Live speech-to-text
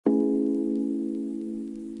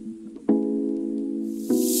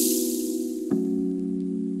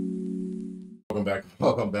Welcome back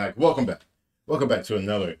to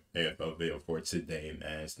another AFL video for today,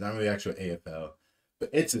 man. It's not really actual AFL, but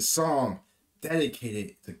it's a song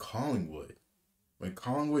dedicated to Collingwood. When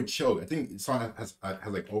Collingwood choked, I think the song has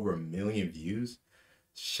like over 1 million views.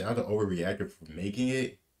 Shout out to Over-Reactor for making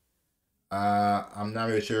it. I'm not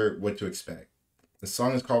really sure what to expect. The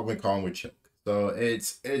song is called When Collingwood Choked. So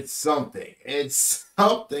it's something. It's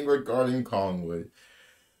something regarding Collingwood.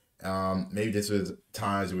 Maybe this was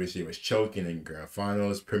times in which he was choking in grand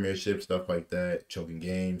finals, premiership, stuff like that, choking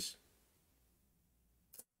games.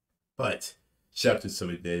 But shout out to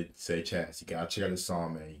somebody did say, Chaz, you gotta check out the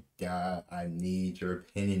song, man. I need your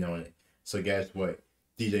opinion on it. So guess what?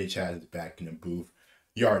 DJ Chaz is back in the booth.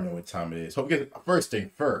 You already know what time it is. Hope you guys, first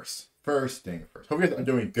thing first. Hope you guys are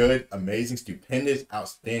doing good, amazing, stupendous,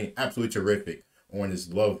 outstanding, absolutely terrific on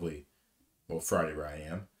this lovely, well, Friday where I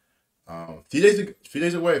am. A few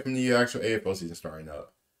days away from the actual AFL season starting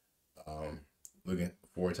up. Looking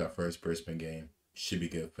forward to our first Brisbane game. Should be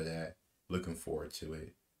good for that. Looking forward to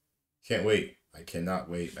it. Can't wait. I cannot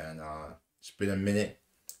wait, man. It's been a minute.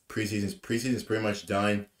 Preseason's pretty much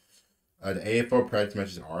done. The AFL practice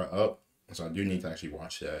matches are up, so I do need to actually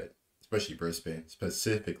watch that, especially Brisbane,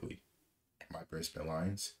 specifically my Brisbane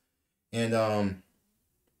Lions. And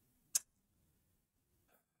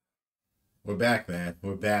we're back, man.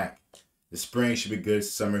 We're back. The spring should be good.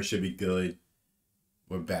 Summer should be good.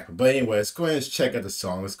 We're back. But anyway, let's go ahead and check out the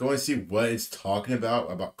song. Let's go and see what it's talking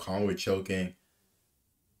about Collingwood choking.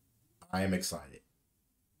 I am excited.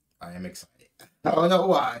 I don't know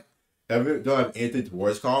why. I don't have anything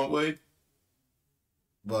towards Collingwood.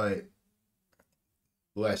 But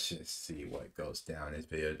let's just see what goes down in this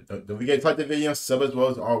video. Don't forget to like the video, sub as well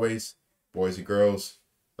as always. Boys and girls,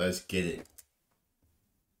 let's get it.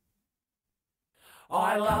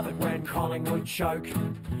 I love it when Collingwood choke.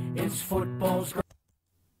 It's football's great.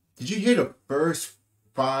 Did you hear the first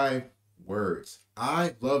 5 words?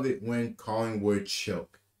 I love it when Collingwood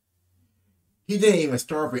choke. He didn't even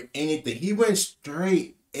start with anything. He went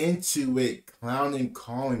straight into it, clowning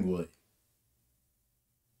Collingwood.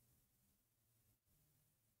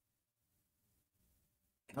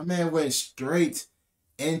 My man went straight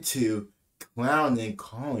into clowning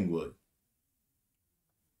Collingwood.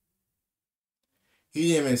 He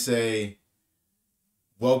didn't even say,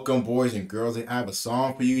 welcome boys and girls, I have a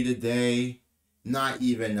song for you today. Not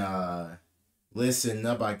even, listen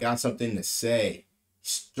up, I got something to say.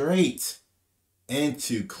 Straight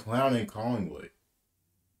into clowning Collingwood.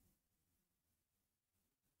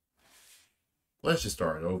 Let's just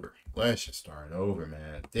start over.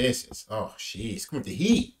 Man. This is, oh, jeez, come with the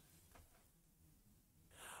heat.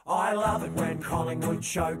 I love it when Collingwood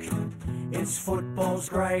choke. It's football's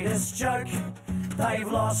greatest joke.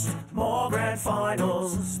 They've lost more grand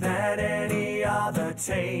finals than any other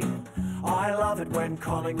team. I love it when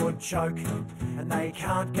Collingwood choke and they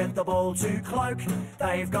can't get the ball to cloak.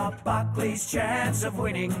 They've got Buckley's chance of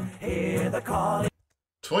winning. Here the Collie.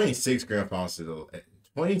 26 grand final losses is a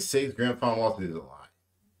lie.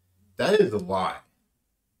 That is a lie.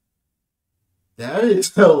 That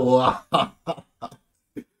is a lie.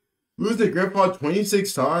 Lose the grand final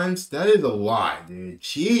 26 times? That is a lie, dude.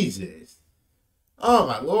 Jesus. Oh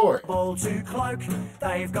my lord. Ball to cloak.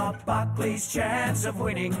 They've got Buckley's chance of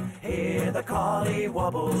winning. Here the Collie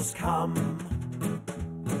wobbles come.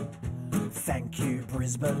 Thank you,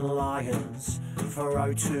 Brisbane Lions,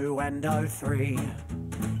 for 02 and 03.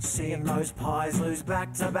 Seeing those Pies lose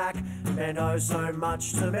back to back meant oh so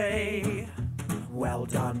much to me. Well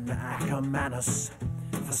done, Ackermanis,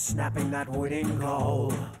 for snapping that winning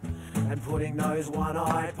goal and putting those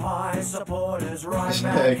one-eyed Pie supporters right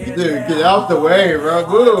back in dude, get out the way, bro.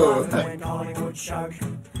 Woo. When Collingwood choke,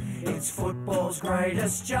 it's football's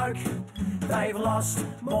greatest joke. They've lost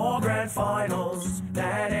more grand finals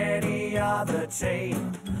than any other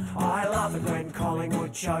team. I love it when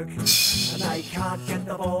Collingwood choke and they can't get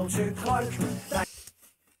the ball to cloak.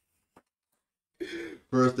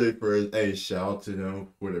 First day first, hey, shout out to them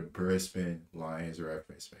for the Brisbane Lions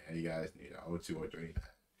reference, man. You guys need 02 or 03.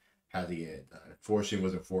 Had to get it done. Unfortunately, it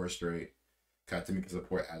wasn't 4 straight. Got to make a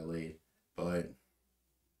support Adelaide. But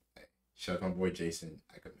hey, shout out to my boy Jason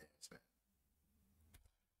Ackermanis, man.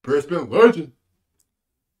 Brisbane legend.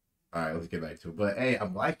 Alright, let's get back to it. But hey,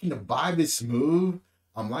 I'm liking the vibe, it's smooth.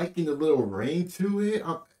 I'm liking the little ring to it.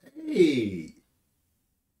 Hey.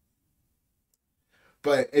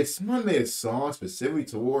 But if someone made a song specifically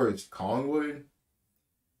towards Collingwood,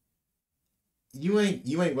 you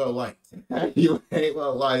ain't well liked. You ain't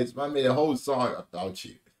well liked. I made a whole song about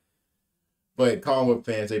you. But Collingwood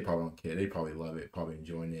fans, they probably don't care. They probably love it, probably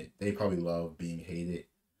enjoying it. They probably love being hated.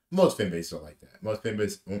 most fan bases are like that. Most fan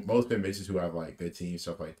bases who have like good teams,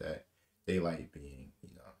 stuff like that, they like being,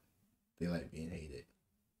 they like being hated.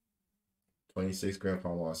 26 grand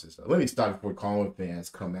final losses. Let me stop before Collingwood fans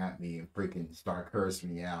come at me and freaking start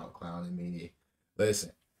cursing me out, clowning me.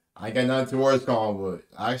 Listen, I ain't got nothing towards Collingwood.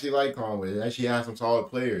 I actually like Collingwood. It actually has some solid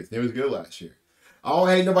players. It was good last year. I don't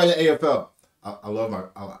hate nobody in the AFL. I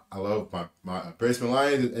love my Brisbane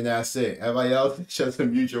Lions, and that's it. Everybody else, show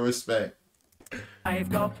some mutual respect. They've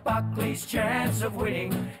got Buckley's chance of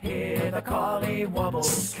winning. Here the collie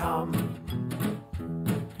wobbles come.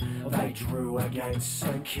 They drew against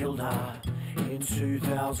St Kilda in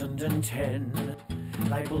 2010.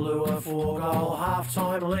 They blew a 4-goal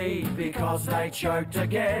half-time lead because they choked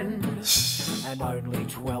again. And only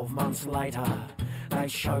 12 months later, they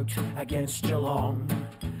choked against Geelong.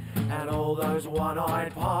 And all those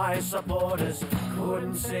one-eyed pie supporters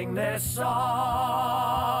couldn't sing their song.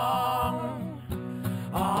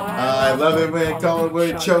 I love it when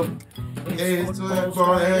Collingwood choke. It's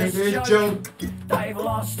a joke. They've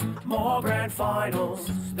lost more grand finals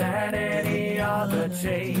than any other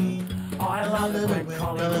team. I love it when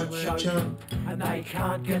Collingwood choke and they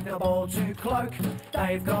can't get the ball to cloak.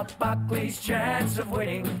 They've got Buckley's chance of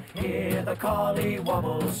winning. Here the collie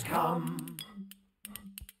wobbles come.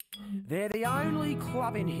 They're the only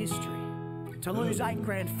club in history to lose 8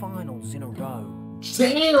 grand finals in a row.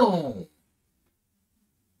 Damn!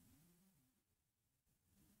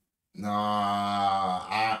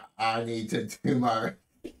 Nah, I need to do my...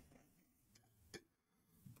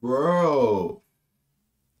 Bro.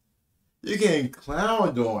 You're getting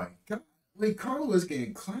clowned on. Wait, Carlos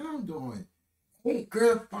getting clowned on. 8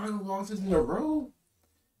 grand final losses in a row?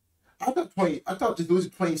 I thought just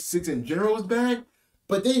losing 26 in general was bad,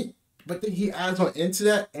 but then he adds on into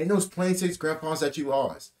that, and those 26 grand finals that you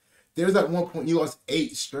lost. There was at one point you lost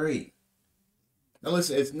 8 straight. Now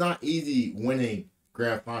listen, it's not easy winning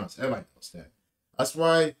grand finals. Everybody knows that. That's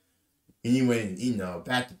why when you win,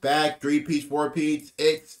 back-to-back, 3-peats, 4-peats,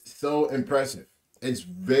 it's so impressive. It's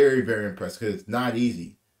very, very impressive because it's not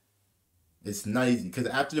easy. It's not easy because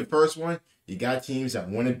after the first one, you got teams that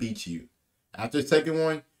want to beat you. After the second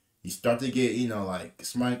one, you start to get, like,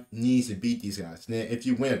 somebody needs to beat these guys. And then if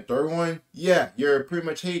you win a third one, yeah, you're pretty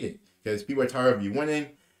much hated because people are tired of you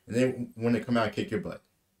winning and they want to come out and kick your butt.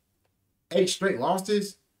 8 straight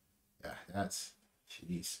losses? Yeah, that's...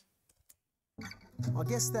 Jeez. I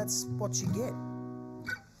guess that's what you get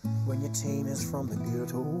when your team is from the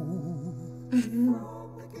ghetto.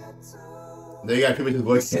 They got people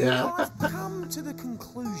just looking out. I've come to the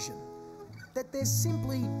conclusion that they're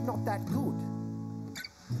simply not that good.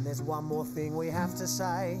 And there's one more thing we have to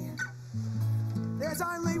say. There's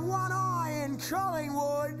only one eye in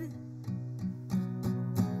Collingwood.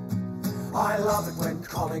 I love it when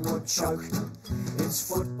Collingwood choke. It's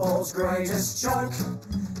football's greatest joke.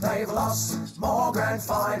 They've lost more grand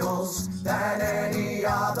finals than any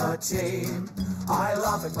other team. I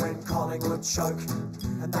love it when Collingwood choke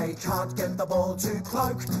and they can't get the ball to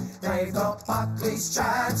cloak. They've got Buckley's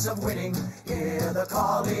chance of winning. Here the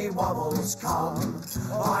collie wobbles come.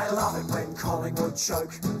 I love it when Collingwood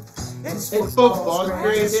choke. It's football's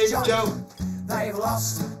greatest joke. They've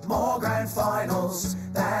lost more grand finals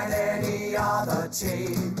than any other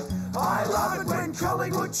team. I love it when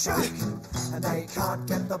Collingwood choke and they can't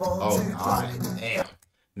get the ball to cloak. Damn.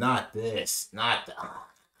 Not this. Not that.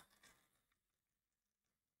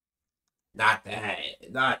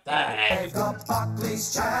 They've got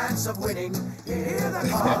Buckley's chance of winning. Here the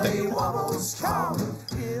collie wobbles come.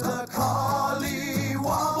 Here the collie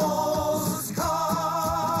wobbles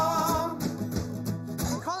come.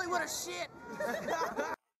 Collie, what a shit.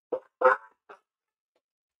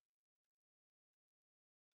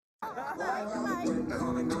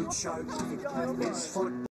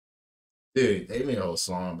 Dude, they made a whole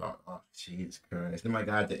song about, oh, Jesus Christ. Then my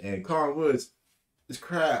guy at the end, Collingwood is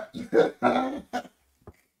crap. Dude,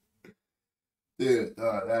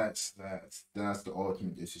 that's the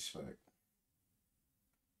ultimate disrespect.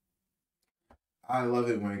 I love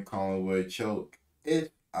it when Collingwood choke.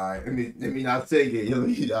 Let me not sing it. Let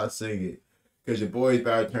me not sing it. Because your boy's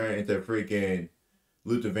about to turn into freaking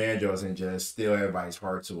Luther Vandross and just steal everybody's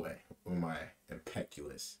hearts away with my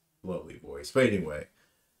impetuous, lovely voice. But anyway,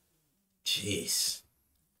 jeez.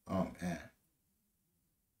 Oh, man.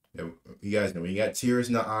 Yeah, you guys know when you got tears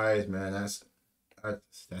in the eyes, man, that's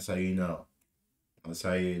how you know. That's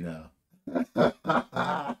how you know.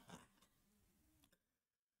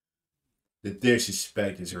 The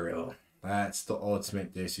disrespect is real. That's the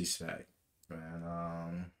ultimate disrespect,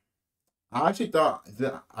 man. I actually thought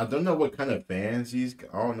I don't know what kind of fans I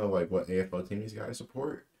don't know like what AFL team these guys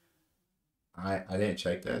support, I didn't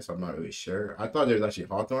check that, so I'm not really sure. I thought they was actually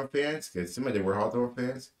Hawthorne fans because it seemed like they were Hawthorne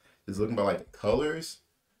fans. Just looking by like the colors,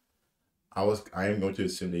 I am going to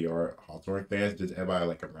assume they are Hawthorne fans. Just everybody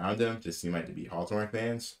like around them just seem like to be Hawthorne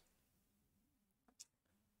fans.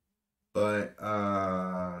 But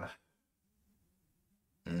mm,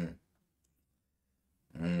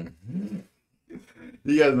 mm.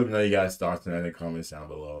 You guys let me know you guys thoughts in the comments down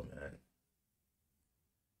below,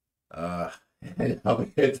 man. And I'll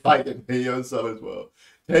hit like the video so as well.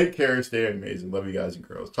 Take care, stay amazing. Love you guys and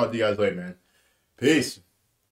girls. Talk to you guys later, man. Peace.